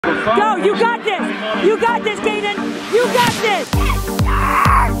Go, you got this. You got this, Kaden. You got this. He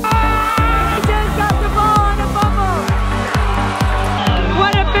just got the ball on the bubble.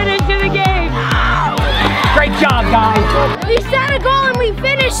 What a finish to the game. Great job, guys. We set a goal and we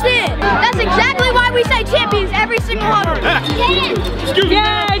finished it. That's exactly why we say champions every single huddle.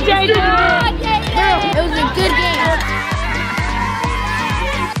 Yeah, Jaden. It was a good game.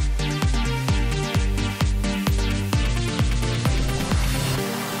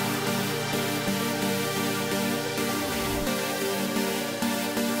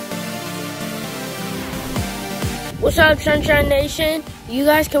 What's up, Sunshine Nation? You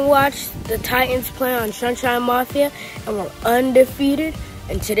guys can watch the Titans play on Sunshine Mafia, and we're undefeated.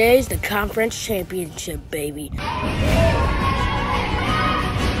 And today's the conference championship, baby.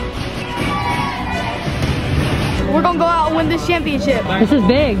 We're gonna go out and win this championship. This is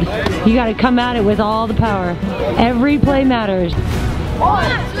big. You gotta come at it with all the power. Every play matters. 1,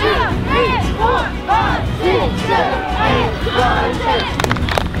 2, 3, 4, 5, 6, 7, 8, 1, 2.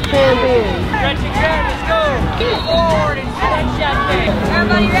 Champions. Stretch again, let's go. Get forward and stretch that thing.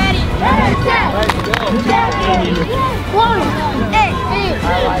 Everybody ready?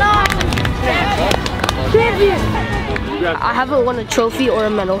 Champions. I haven't won a trophy or a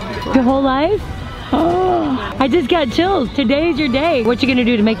medal. Your whole life? Oh, I just got chills. Today's your day. What you gonna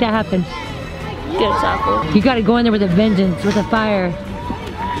do to make that happen? Get a tackle. You gotta go in there with a vengeance, with a fire.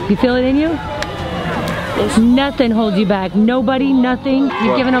 You feel it in you? Yes. Nothing holds you back. Nobody, nothing.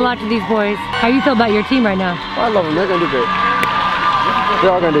 You've given a lot to these boys. How you feel about your team right now? I love them. They're gonna do great. They're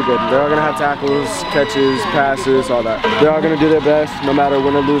all gonna do good. They're all gonna have tackles, catches, passes, all that. They're all gonna do their best. No matter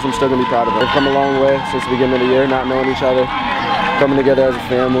win or lose, I'm still gonna be proud of them. They've come a long way since the beginning of the year, not knowing each other, coming together as a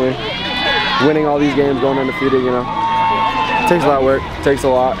family, winning all these games, going undefeated, you know. It takes a lot of work, it takes a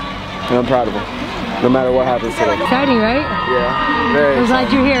lot, and I'm proud of them, no matter what happens today. Exciting, right? Yeah, very I'm glad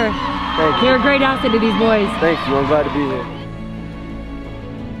you're here. Thank you. You're a great asset to these boys. Thank you, I'm glad to be here.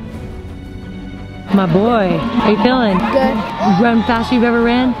 My boy, how you feeling? Good. Run faster you've ever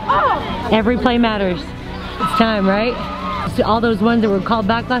ran? Every play matters. It's time, right? So all those ones that were called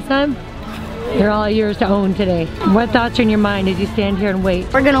back last time, they're all yours to own today. What thoughts are in your mind as you stand here and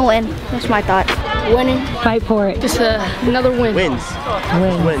wait? We're gonna win. That's my thought. Winning. Fight for it. Just another win. Wins.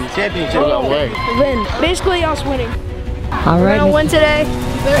 Win. Win. Championship that way. Win. Basically us winning. All We're right. gonna win today.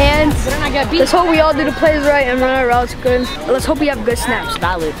 And let's hope we all do the plays right and run our routes good. Let's hope we have good snaps.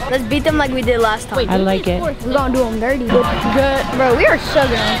 Valid. Let's beat them like we did last time. I like it. We're gonna do them dirty. Good. Bro, we are so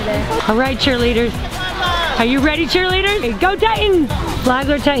good on today. All right, cheerleaders. Are you ready, cheerleaders? Go Titans!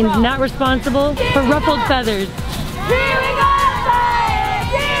 Flagler Titans not responsible for ruffled feathers. Here we go, Titans!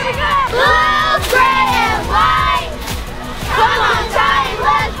 Here we go! Blue, gray, and white! Come on, Titans,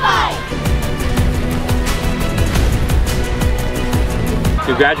 let's fight!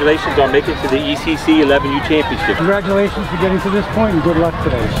 Congratulations on making it to the ECC 11U Championship. Congratulations for getting to this point and good luck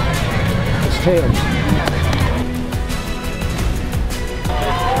today. It's tails.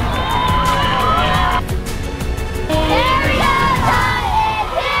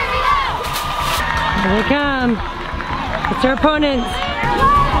 Here they come. It's our opponents.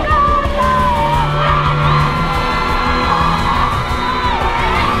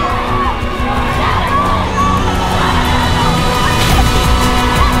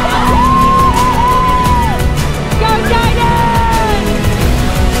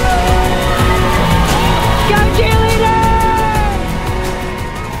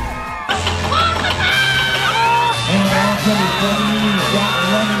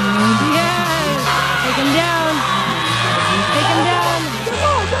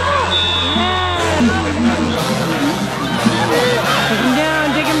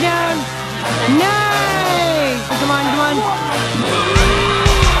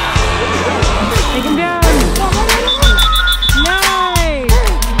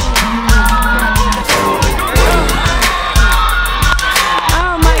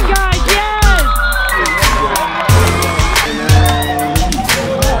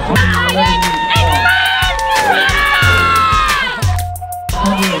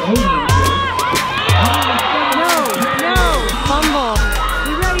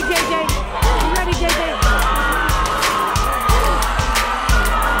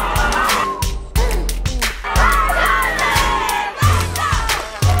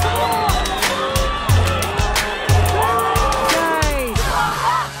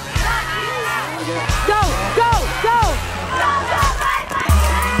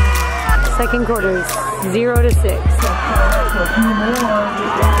 Second quarter, 0-6.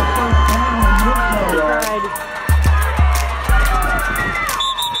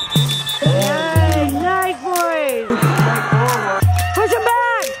 Nice, boys. Push him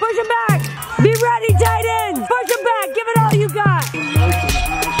back.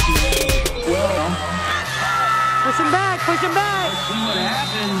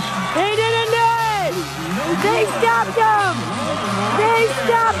 They didn't do it! They stopped him! They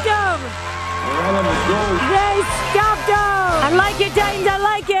stopped him! They stopped him! I like it, Titans, I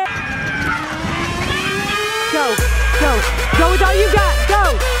like it! Go, go, go with all you got,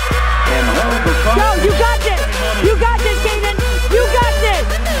 go! Go, you got this! You got this, Kaden! You got this!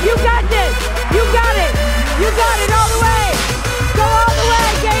 You got this! You got it! You got it all the way! Go all the way,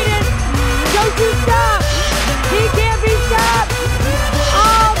 Kaden! Don't you stop! He can't be stopped!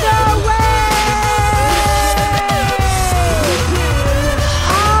 All the way!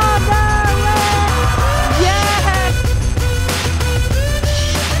 All the way! Yes!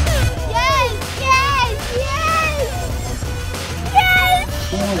 Yes! Yes! Yes! Yes!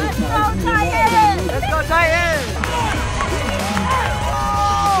 Let's go, Titans! Let's go, Titans!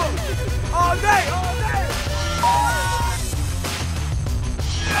 All day! All day!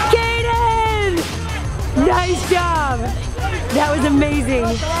 Kaden! Nice job! That was amazing.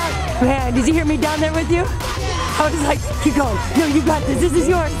 Man, did you hear me down there with you? I was like, keep going. No, you got this. This is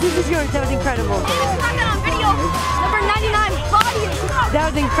yours. This is yours. That was incredible. On video, number 99, body. That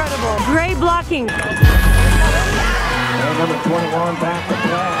was incredible. Great blocking. Number 21 back to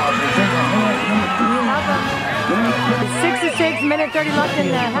play. 6-6, minute 30 left in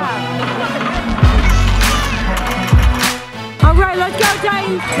the half. All right, let's go,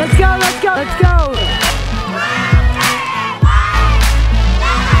 Titans. Let's go, let's go, let's go.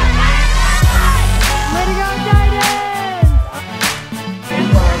 Way to go, Titans!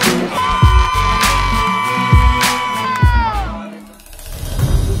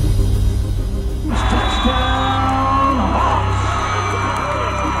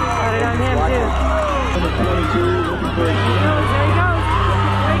 Got it on him, too. There he goes, there he goes.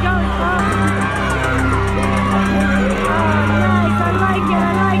 There he goes. Oh, nice, I like it, I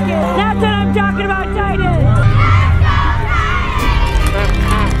like it. That's what I'm talking about, Titans.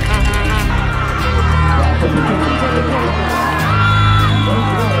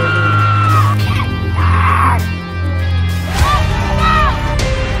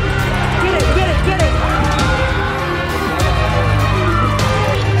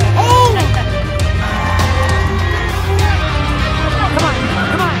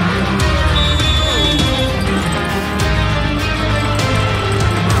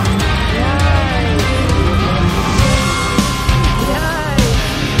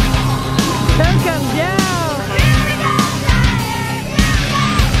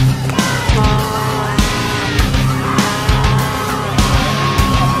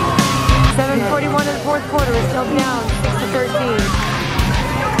 Quarter is still down 6-13.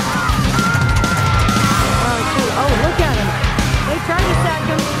 Oh shoot, oh look at him. They tried to sack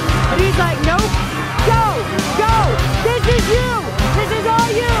him, but he's like, nope, go, go, this is you, this is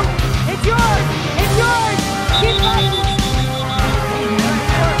all you, it's yours, keep fighting.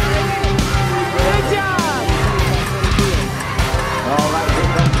 Good job.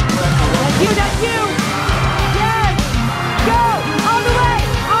 That's you, that's you. Yes, go, all the way,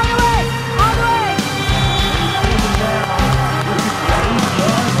 all the way, all the way.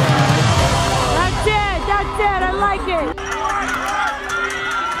 That's it, I like it.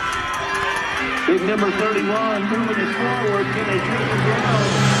 Big number 31 moving it forward. Can they take it down?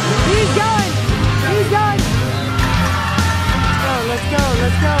 He's going. He's going. Let's go,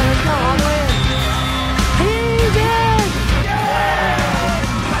 let's go, let's go. All the way in. He's in.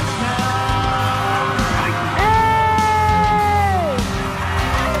 Hey!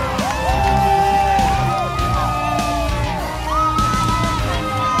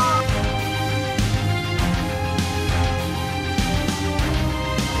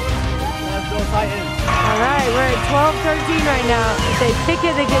 Alright, we're at 12-13 right now. If they kick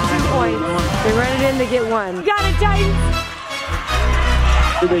it, they get 2 points. They run it in, they get 1. Got it, Titans!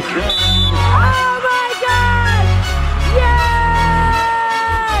 Oh my God!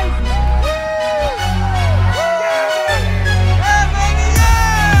 Yes!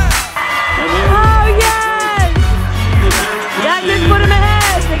 Oh yes! That just put them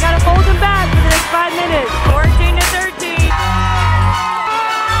ahead. They gotta hold them back for the next 5 minutes. 14-13.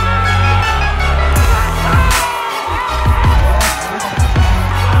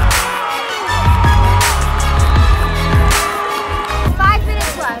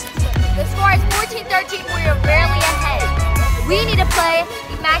 We are barely ahead. We need to play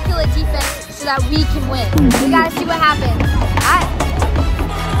immaculate defense so that we can win. We gotta see what happens.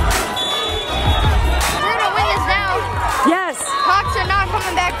 We're gonna win this now. Yes. Hawks are not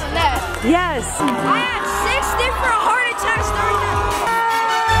coming back from that. Yes. I had 6 different heart attacks during that.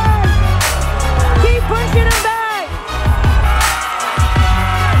 Keep pushing them back.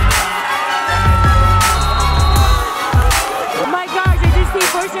 Oh my gosh, I just see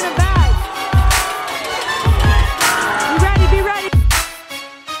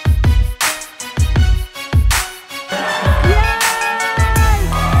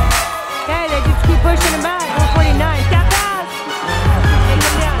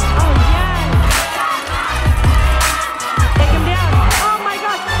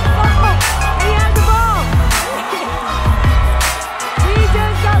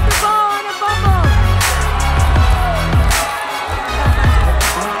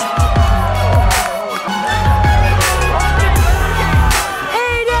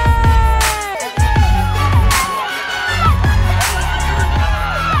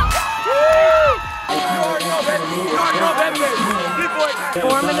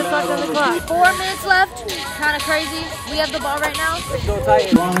that crazy? We have the ball right now. Let's go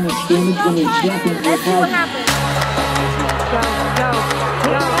Titans. Let's see what happens. Go.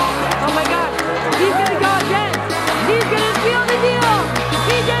 Oh my God. He's gonna go again. He's gonna seal the deal.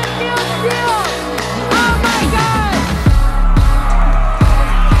 He's gonna seal the deal. Oh my God.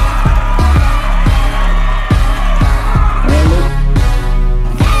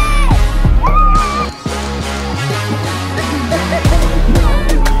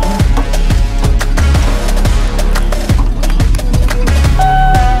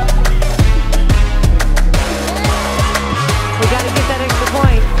 We gotta get that extra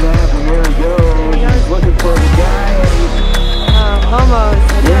point. There he goes. Looking for the guy. Almost.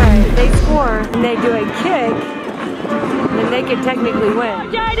 That's right. They score and they do a kick, then they could technically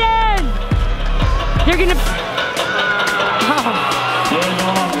win. Titans! They're gonna. Oh.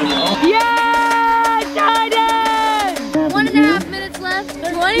 Yeah, Titans! 1.5 minutes left.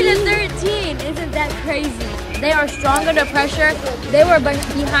 20-13. Isn't that crazy? They are strong under pressure. They were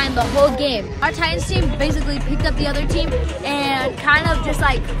behind the whole game. Our Titans team basically picked up the other team and kind of just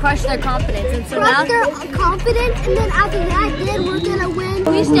like crushed their confidence. And so now They're confident, and then after that, then we're gonna win.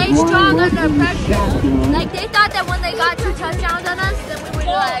 we stayed strong under pressure. Like they thought that when they got 2 touchdowns on us, then we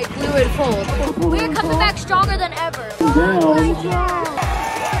would fold. We're coming back stronger than ever.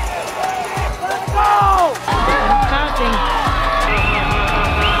 Passing.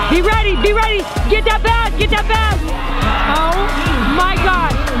 Be ready. Get that pass. Oh my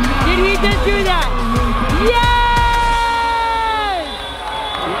God. Did he just do that? Yes!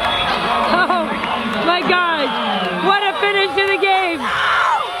 Oh my gosh. What a finish to the game.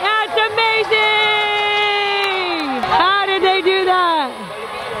 That's amazing. How did they do that?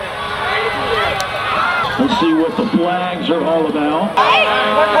 Let's see what the flags are all about.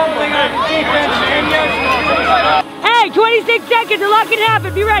 Hey, 26 seconds. A lot can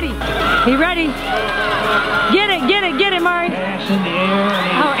happen. Be ready. Get it, Mari. Pass in the air.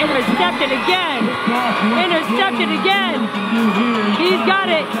 Oh, intercepted again. He's got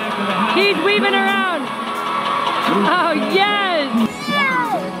it. He's weaving around. Oh, yes.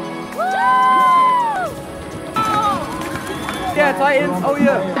 Yeah, Titans. Oh,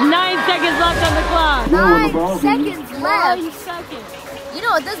 yeah. 9 seconds left on the clock. 9 seconds left. You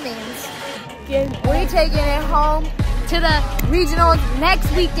know what this means? We're taking it home to the regionals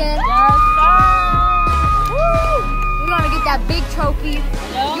next weekend. Woo! We're gonna get that big trophy.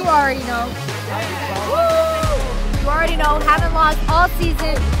 You already know. Woo! You already know. Haven't lost all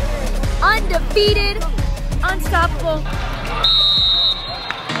season. Undefeated. Unstoppable.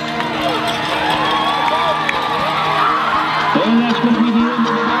 And that's going to be the end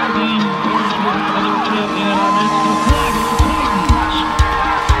of the ball game. And our next Flagler Titans.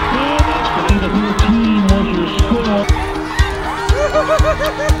 And that's going to be the 13 was your score.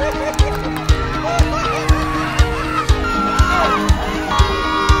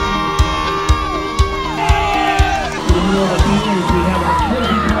 In the middle of the features, we have a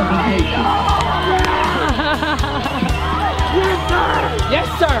trophy presentation. Yes,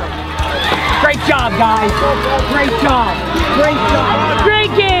 sir. Great job, guys. Great job.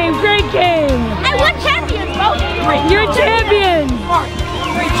 Great game. And we're champions, bro. You're champions.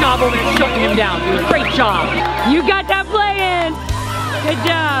 Great job over there shutting him down, dude. Great job. You got that play in. Good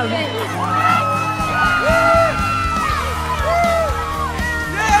job.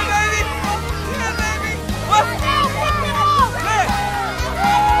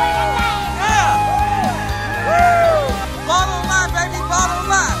 Bottom line, baby, bottom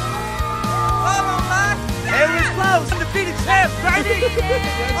line. It was close. Undefeated champs, baby.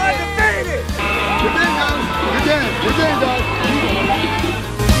 Undefeated. You're dead, guys. You're dead, guys.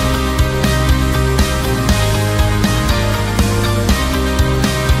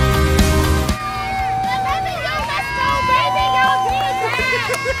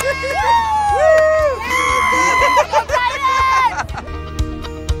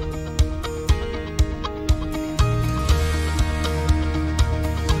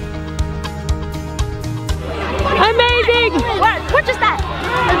 Amazing. What just that?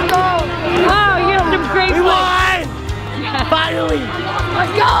 Let's go. Oh, you have some great We plays. won! Finally!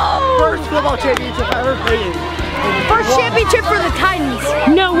 Let's go. First football championship I ever played in. First championship for the Titans.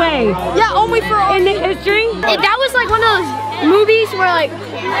 No way. Yeah, only for In the history? That was like one of those movies where like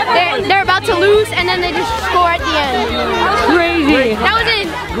they're about to lose and then they just score at the end. Crazy. That was it.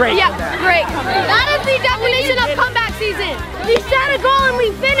 Great. Yeah, great. That is the definition of comeback season. We set a goal and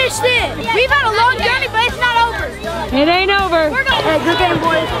we finished it. We've had a long journey, but it's not over. It ain't over. Hey, good game,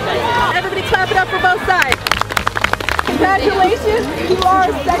 boys. Everybody clap it up for both sides. Congratulations, you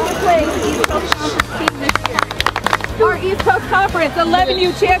are second place East Coast Conference team this year. Our East Coast Conference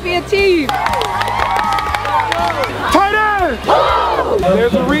 11U champion team.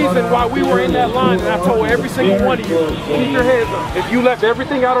 There's a reason why we were in that line, and I told every single one of you, keep your heads up. If you left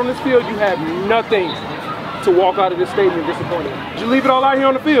everything out on this field, you have nothing to walk out of this stadium disappointed. Did you leave it all out here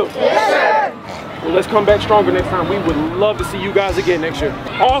on the field? Yes, sir. Well, let's come back stronger next time. We would love to see you guys again next year.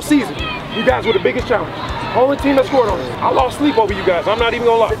 All season, you guys were the biggest challenge. Only team that scored on us. I lost sleep over you guys. I'm not even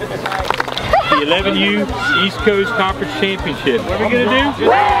gonna lie. The 11U East Coast Conference Championship. What are we gonna do?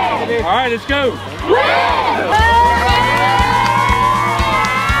 All right, let's go.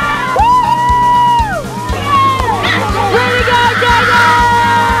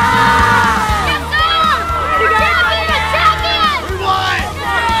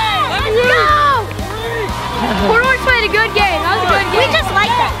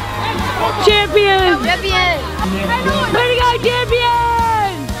 Champions! Champions! Way to go,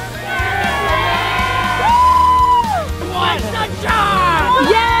 champions! One sunshine!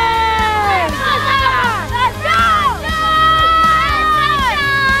 Yes! Let's go!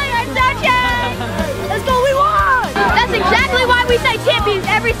 Sunshine! Let's go, we won! That's exactly why we say champions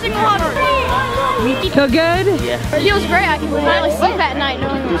every single one. Feel good? Yeah. It feels great. I can finally sleep at night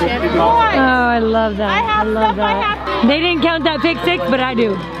knowing we're champions. Oh, I love that. I love that. They didn't count that pick six, but I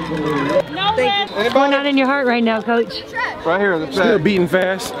do. No way. What's going on in your heart right now, Coach? Right here in the Still beating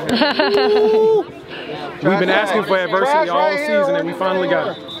fast. We've been asking for adversity all season, and we finally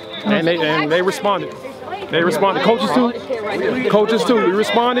got it. And they responded. They responded. Coaches too. Coaches too. We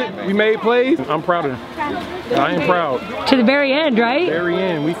responded. We made plays. I'm proud of them. I am proud. To the very end, right? Very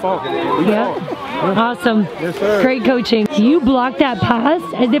end. We fought. We fought. Awesome. Yes, sir. Great coaching. You blocked that pass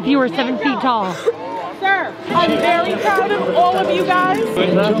as if you were 7 feet tall. Sir, I'm very proud of all of you guys.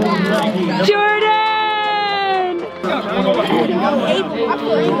 Jordan!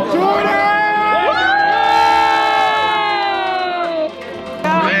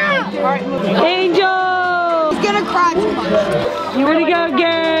 Angel! He's gonna cry too much. Way to go,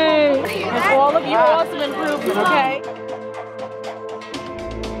 Gay! And all of you awesome improvements, okay?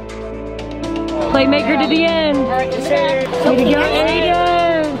 Playmaker to the end. Way to go,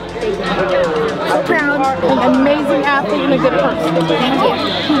 Aiden! So proud, an amazing athlete and a good person.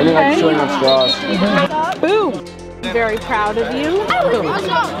 Okay. Boom. Very proud of you.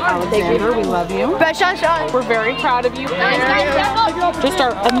 Alexander, we love you. We're very proud of you. Just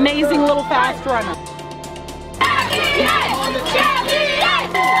our amazing little fast runner.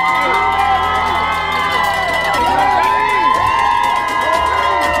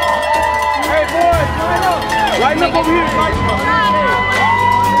 Hey boys, line up over here.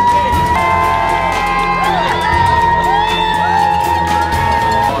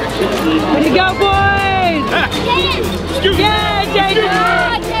 Way to go, boys! Yeah,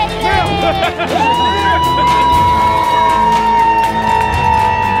 Jaden!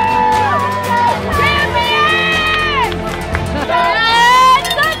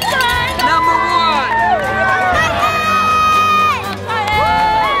 Number one!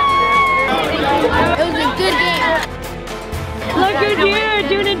 It was a good game. Look at you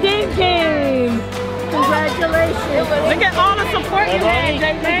doing a dance game! Congratulations. Look at all the support you had, JJ.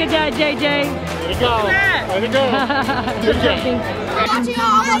 Look at that, JJ. Way to go. Way to go. Good job. Watching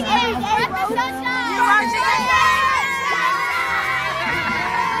all my games.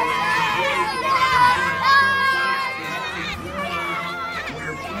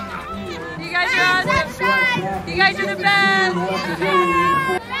 You guys are awesome. You guys are the best.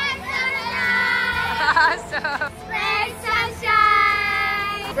 Awesome.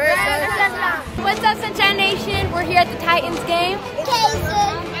 What's up, Sunshine Nation? We're here at the Titans game.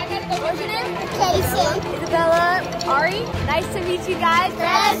 What's your name? Isabella, Ari. Nice to meet you guys.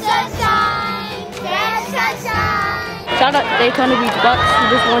 Shout out to Daytona Beach Bucks who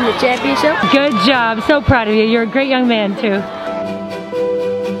just won the championship. Good job. So proud of you. You're a great young man, too.